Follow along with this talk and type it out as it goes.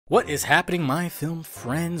What is happening, my film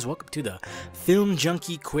friends? Welcome to the Film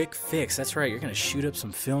Junkie Quick Fix. That's right, you're going to shoot up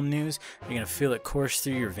some film news, you're going to feel it course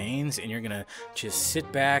through your veins, and you're going to just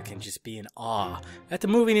sit back and just be in awe at the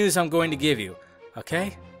movie news I'm going to give you.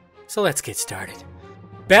 Okay? So let's get started.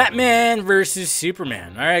 Batman versus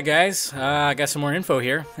Superman. Alright guys, I got some more info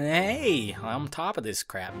here. Hey, I'm on top of this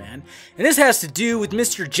crap, man. And this has to do with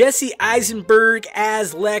Mr. Jesse Eisenberg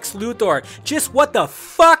as Lex Luthor. Just what the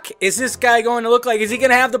fuck is this guy going to look like? Is he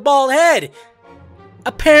going to have the bald head?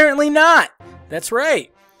 Apparently not. That's right.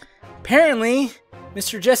 Apparently,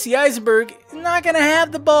 Mr. Jesse Eisenberg is not going to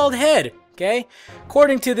have the bald head, okay?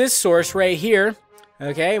 According to this source right here,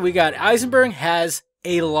 okay, we got Eisenberg has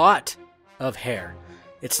a lot of hair.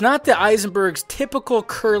 It's not the Eisenberg's typical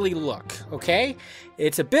curly look, okay?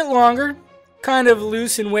 It's a bit longer, kind of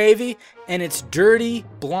loose and wavy, and it's dirty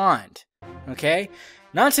blonde, okay?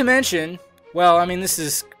 Not to mention, well, I mean, this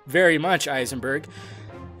is very much Eisenberg.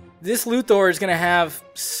 This Luthor is going to have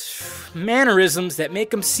mannerisms that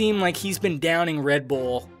make him seem like he's been downing Red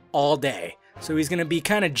Bull all day. So he's going to be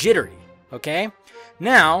kind of jittery, okay?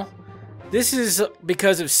 Now, this is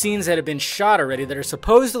because of scenes that have been shot already that are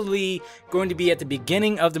supposedly going to be at the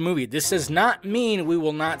beginning of the movie. This does not mean we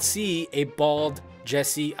will not see a bald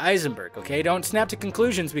Jesse Eisenberg, okay? Don't snap to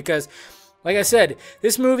conclusions because, like I said,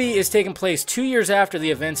 this movie is taking place 2 years after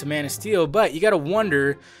the events of Man of Steel, but you gotta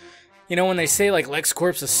wonder, you know, when they say, like,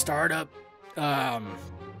 LexCorp's a startup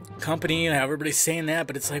company, and everybody's saying that,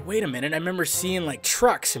 but it's like, wait a minute, I remember seeing, like,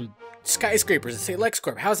 trucks and skyscrapers that say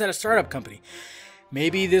LexCorp. How's that a startup company?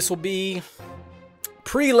 Maybe this will be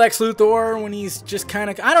pre-Lex Luthor when he's just kind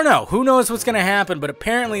of, I don't know. Who knows what's going to happen, but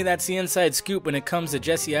apparently that's the inside scoop when it comes to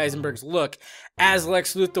Jesse Eisenberg's look as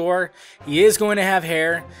Lex Luthor. He is going to have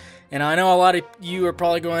hair, and I know a lot of you are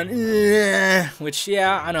probably going, ugh, which,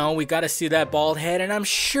 yeah, I know, we got to see that bald head, and I'm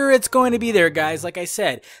sure it's going to be there, guys. Like I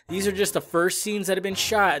said, these are just the first scenes that have been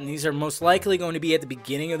shot, and these are most likely going to be at the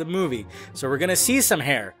beginning of the movie. So we're going to see some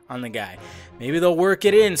hair on the guy. Maybe they'll work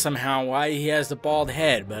it in somehow why he has the bald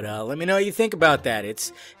head, but let me know what you think about that.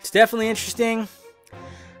 It's definitely interesting.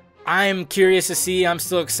 I'm curious to see. I'm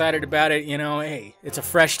still excited about it. You know, hey, it's a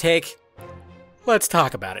fresh take. Let's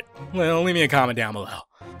talk about it. Well, leave me a comment down below.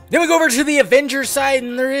 Then we go over to the Avengers side,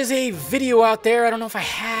 and there is a video out there. I don't know if I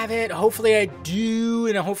have it. Hopefully I do,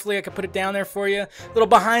 and hopefully I can put it down there for you. A little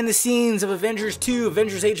behind the scenes of Avengers 2,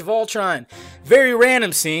 Avengers Age of Ultron. Very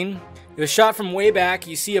random scene. It was shot from way back.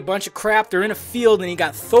 You see a bunch of crap. They're in a field, and you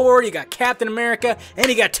got Thor, you got Captain America, and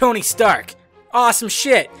you got Tony Stark. Awesome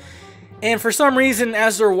shit. And for some reason,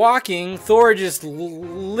 as they're walking, Thor just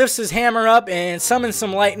lifts his hammer up and summons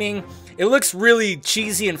some lightning. It looks really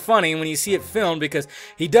cheesy and funny when you see it filmed because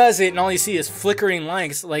he does it, and all you see is flickering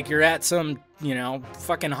lights like you're at some, you know,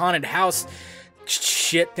 fucking haunted house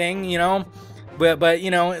shit thing, you know. But you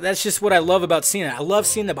know, that's just what I love about seeing it. I love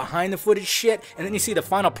seeing the behind the footage shit, and then you see the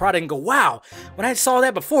final product and go, wow, when I saw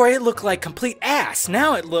that before, it looked like complete ass.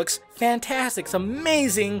 Now it looks fantastic. It's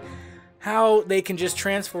amazing how they can just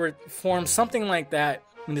transform something like that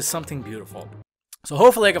into something beautiful. So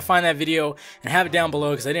hopefully I can find that video and have it down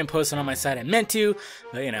below because I didn't post it on my site. I meant to,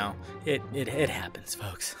 but you know, it happens,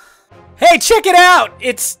 folks. Hey, check it out!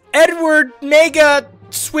 It's Edward Mega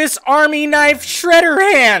Swiss Army Knife Shredder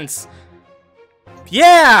Hands!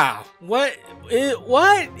 Yeah! What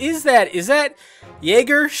is that? Is that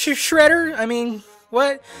Jaeger Shredder? I mean,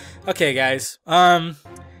 what? Okay, guys.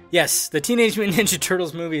 Yes, the Teenage Mutant Ninja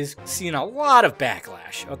Turtles movie is seeing a lot of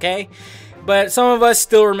backlash, okay? But some of us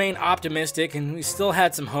still remain optimistic, and we still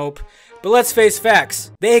had some hope. But let's face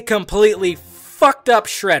facts. They completely fucked up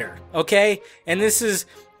Shredder, okay? And this is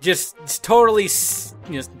just totally,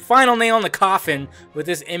 you know, final nail in the coffin with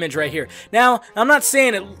this image right here. Now, I'm not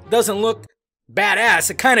saying it doesn't look badass.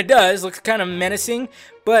 It kind of does. Looks kind of menacing.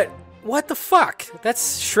 But what the fuck?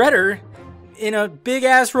 That's Shredder in a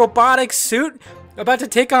big-ass robotic suit about to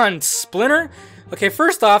take on Splinter? Okay,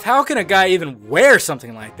 first off, how can a guy even wear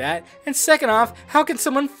something like that? And second off, how can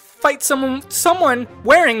someone fight someone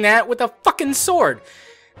wearing that with a fucking sword?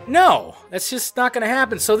 No, that's just not gonna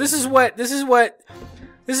happen. So this is what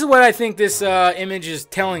I think this image is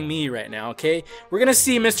telling me right now, okay? We're gonna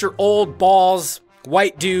see Mr. Old Balls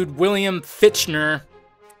white dude William Fichtner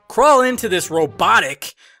crawl into this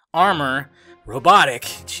robotic armor.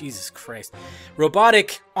 Jesus Christ.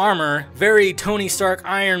 Robotic armor, very Tony Stark,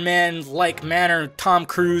 Iron Man-like manner, Tom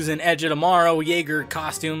Cruise and Edge of Tomorrow, Jaeger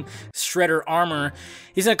costume, Shredder armor.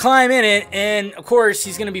 He's gonna climb in it, and of course,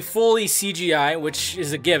 he's gonna be fully CGI, which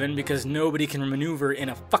is a given because nobody can maneuver in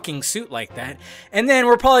a fucking suit like that. And then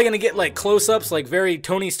we're probably gonna get like close-ups, like very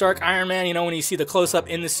Tony Stark, Iron Man, you know, when you see the close-up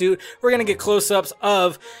in the suit. We're gonna get close-ups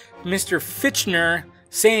of Mr. Fichtner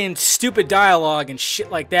saying stupid dialogue and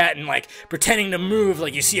shit like that, and like pretending to move,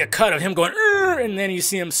 like you see a cut of him going, and then you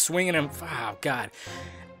see him swinging him. Oh God.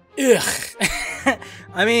 Ugh.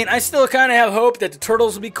 I mean, I still kind of have hope that the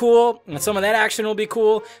Turtles will be cool and some of that action will be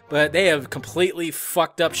cool, but they have completely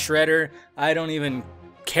fucked up Shredder. I don't even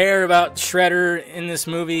care about Shredder in this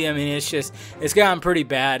movie. I mean, it's gotten pretty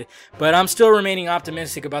bad, but I'm still remaining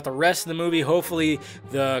optimistic about the rest of the movie. Hopefully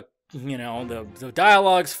the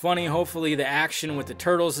dialogue's funny. Hopefully the action with the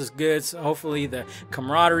Turtles is good. So hopefully the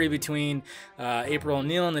camaraderie between April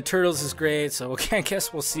O'Neil and the Turtles is great. So I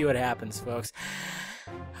guess we'll see what happens, folks.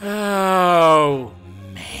 Oh,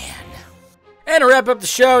 man. And to wrap up the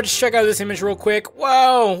show, just check out this image real quick.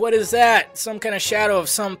 Whoa, what is that? Some kind of shadow of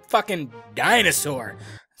some fucking dinosaur.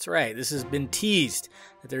 That's right, this has been teased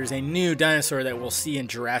that there's a new dinosaur that we'll see in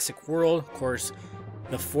Jurassic World. Of course,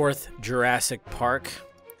 the 4th Jurassic Park.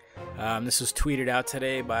 This was tweeted out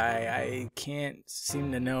today by, I can't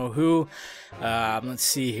seem to know who. Let's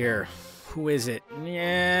see here. Who is it?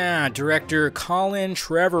 Yeah, director Colin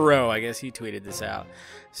Trevorrow. I guess he tweeted this out.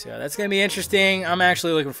 So that's going to be interesting. I'm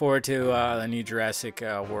actually looking forward to the new Jurassic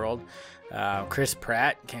World. Chris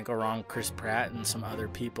Pratt. Can't go wrong with Chris Pratt and some other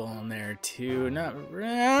people in there too.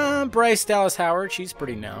 Not Bryce Dallas Howard. She's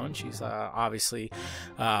pretty known. She's obviously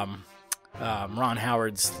Ron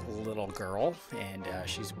Howard's little girl, and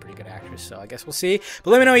she's a pretty good actress, so I guess we'll see.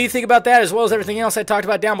 But let me know what you think about that, as well as everything else I talked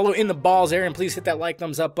about down below in the balls area, and please hit that like,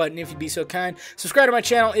 thumbs up button if you'd be so kind. Subscribe to my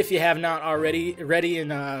channel if you have not already,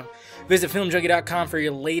 and visit filmjunkie.com for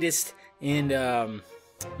your latest and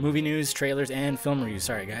movie news, trailers, and film reviews.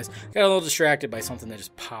 Sorry, guys. Got a little distracted by something that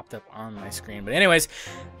just popped up on my screen. But anyways,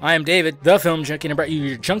 I am David, the Film Junkie, and I brought you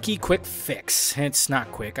your Junkie Quick Fix. It's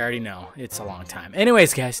not quick. I already know. It's a long time.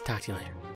 Anyways, guys, talk to you later.